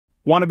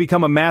Want to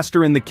become a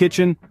master in the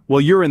kitchen?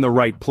 Well, you're in the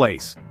right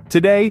place.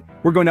 Today,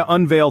 we're going to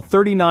unveil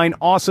 39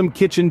 awesome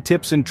kitchen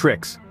tips and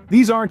tricks.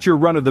 These aren't your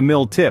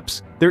run-of-the-mill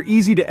tips. They're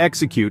easy to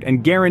execute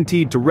and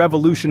guaranteed to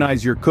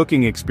revolutionize your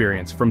cooking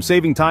experience. From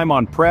saving time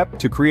on prep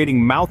to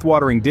creating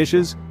mouth-watering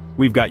dishes,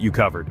 we've got you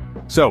covered.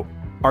 So,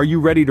 are you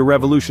ready to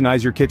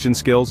revolutionize your kitchen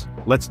skills?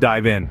 Let's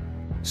dive in.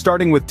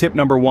 Starting with tip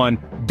number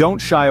 1, don't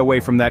shy away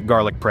from that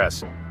garlic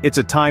press. It's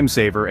a time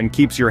saver and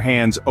keeps your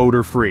hands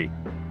odor-free.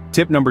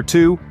 Tip number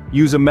 2,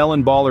 use a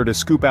melon baller to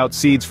scoop out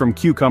seeds from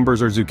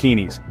cucumbers or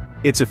zucchinis.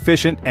 It's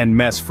efficient and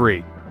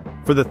mess-free.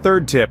 For the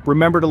third tip,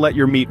 remember to let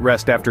your meat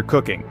rest after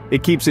cooking.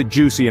 It keeps it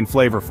juicy and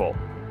flavorful.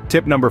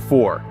 Tip number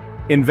 4,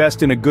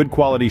 invest in a good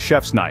quality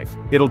chef's knife.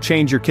 It'll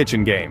change your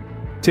kitchen game.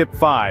 Tip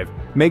 5,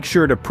 make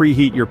sure to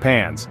preheat your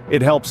pans.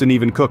 It helps in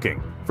even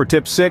cooking. For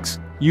tip 6,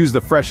 use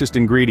the freshest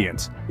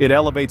ingredients. It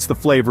elevates the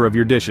flavor of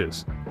your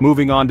dishes.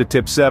 Moving on to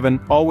tip 7,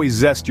 always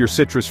zest your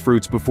citrus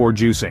fruits before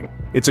juicing.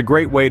 It's a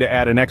great way to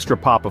add an extra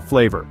pop of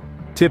flavor.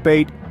 Tip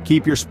 8,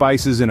 keep your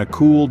spices in a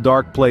cool,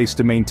 dark place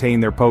to maintain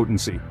their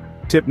potency.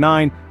 Tip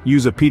 9,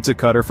 use a pizza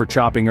cutter for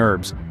chopping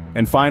herbs.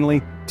 And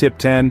finally, tip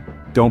 10,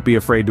 don't be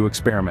afraid to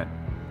experiment.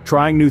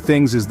 Trying new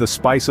things is the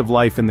spice of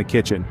life in the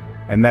kitchen.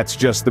 And that's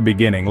just the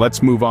beginning.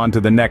 Let's move on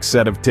to the next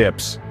set of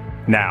tips.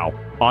 Now,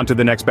 on to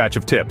the next batch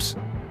of tips.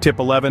 Tip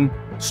 11,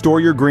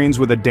 store your greens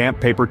with a damp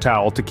paper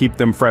towel to keep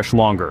them fresh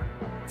longer.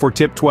 For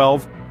tip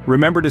 12,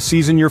 remember to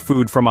season your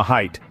food from a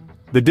height.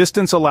 The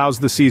distance allows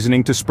the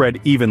seasoning to spread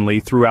evenly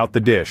throughout the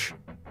dish.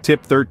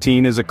 Tip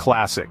 13 is a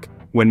classic.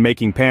 When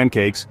making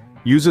pancakes,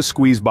 use a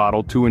squeeze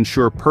bottle to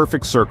ensure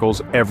perfect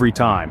circles every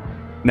time.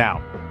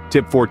 Now,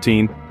 tip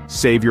 14,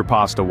 save your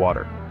pasta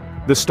water.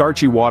 The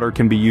starchy water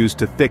can be used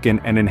to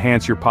thicken and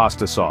enhance your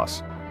pasta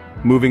sauce.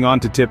 Moving on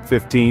to tip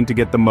 15, to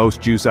get the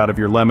most juice out of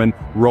your lemon,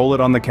 roll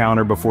it on the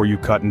counter before you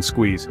cut and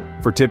squeeze.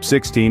 For tip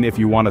 16, if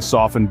you want to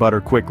soften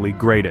butter quickly,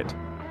 grate it.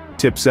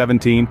 Tip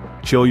 17,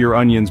 chill your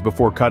onions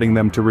before cutting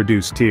them to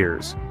reduce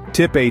tears.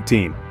 Tip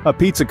 18, a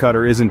pizza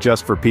cutter isn't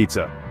just for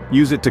pizza.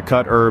 Use it to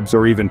cut herbs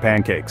or even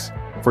pancakes.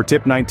 For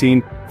tip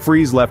 19,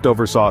 freeze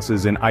leftover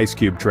sauces in ice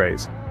cube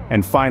trays.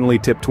 And finally,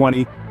 tip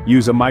 20,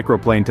 use a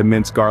microplane to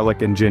mince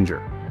garlic and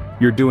ginger.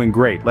 You're doing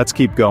great, let's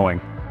keep going.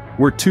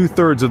 We're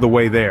 2/3 of the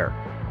way there.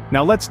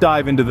 Now let's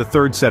dive into the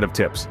third set of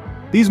tips.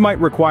 These might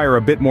require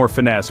a bit more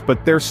finesse,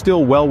 but they're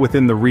still well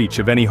within the reach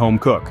of any home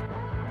cook.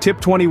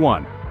 Tip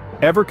 21.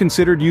 Ever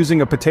considered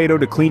using a potato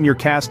to clean your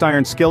cast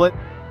iron skillet?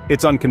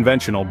 It's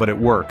unconventional, but it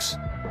works.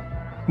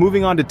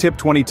 Moving on to tip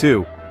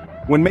 22.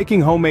 When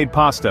making homemade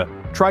pasta,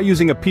 try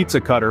using a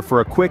pizza cutter for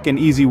a quick and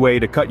easy way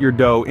to cut your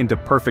dough into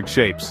perfect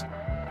shapes.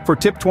 For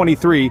tip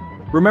 23,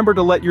 remember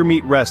to let your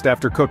meat rest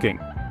after cooking.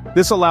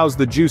 This allows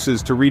the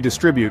juices to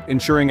redistribute,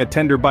 ensuring a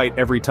tender bite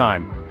every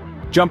time.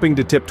 Jumping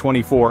to tip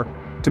 24,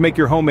 to make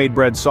your homemade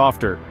bread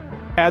softer,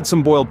 add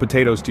some boiled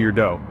potatoes to your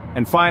dough.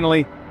 And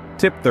finally,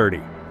 tip 30.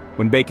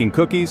 When baking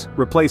cookies,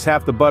 replace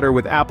half the butter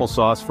with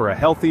applesauce for a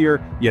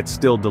healthier, yet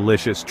still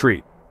delicious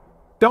treat.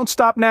 Don't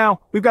stop now,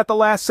 we've got the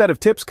last set of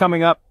tips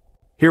coming up.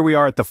 Here we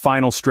are at the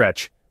final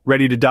stretch.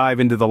 Ready to dive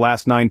into the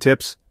last 9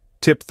 tips?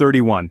 Tip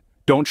 31.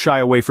 Don't shy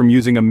away from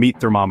using a meat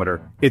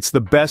thermometer. It's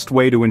the best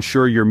way to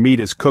ensure your meat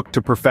is cooked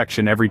to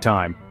perfection every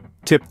time.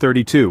 Tip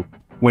 32.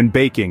 When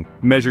baking,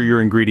 measure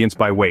your ingredients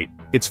by weight.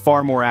 It's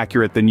far more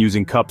accurate than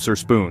using cups or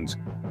spoons.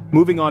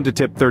 Moving on to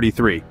tip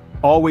 33.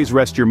 Always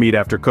rest your meat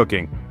after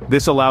cooking.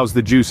 This allows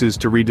the juices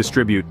to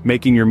redistribute,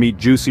 making your meat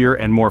juicier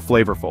and more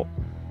flavorful.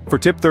 For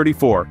tip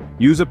 34,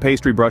 use a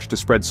pastry brush to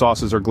spread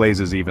sauces or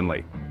glazes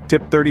evenly.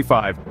 Tip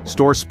 35,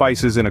 store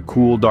spices in a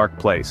cool, dark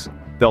place.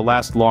 They'll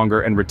last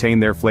longer and retain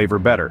their flavor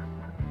better.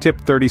 Tip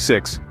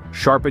 36,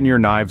 sharpen your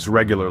knives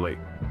regularly.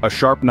 A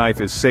sharp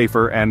knife is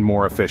safer and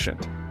more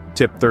efficient.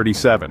 Tip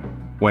 37,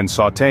 when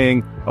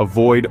sautéing,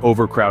 avoid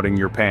overcrowding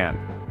your pan.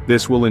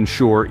 This will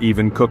ensure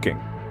even cooking.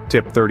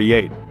 Tip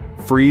 38,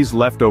 freeze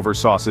leftover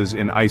sauces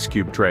in ice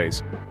cube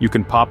trays. You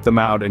can pop them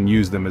out and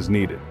use them as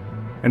needed.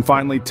 And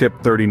finally, tip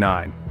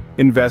 39,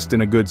 invest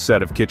in a good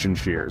set of kitchen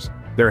shears.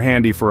 They're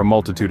handy for a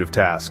multitude of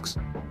tasks.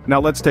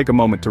 Now let's take a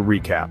moment to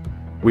recap.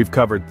 We've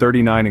covered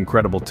 39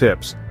 incredible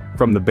tips,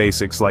 from the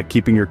basics like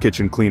keeping your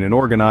kitchen clean and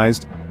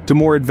organized, to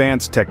more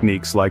advanced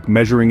techniques like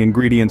measuring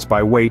ingredients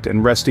by weight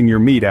and resting your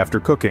meat after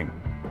cooking.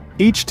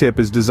 Each tip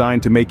is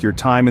designed to make your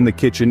time in the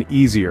kitchen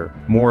easier,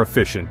 more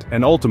efficient,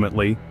 and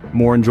ultimately,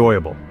 more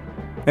enjoyable.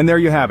 And there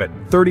you have it,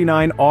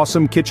 39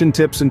 awesome kitchen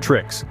tips and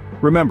tricks.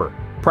 Remember,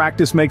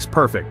 practice makes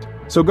perfect.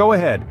 So go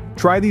ahead,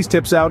 try these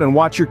tips out and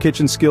watch your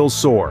kitchen skills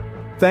soar.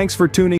 Thanks for tuning in.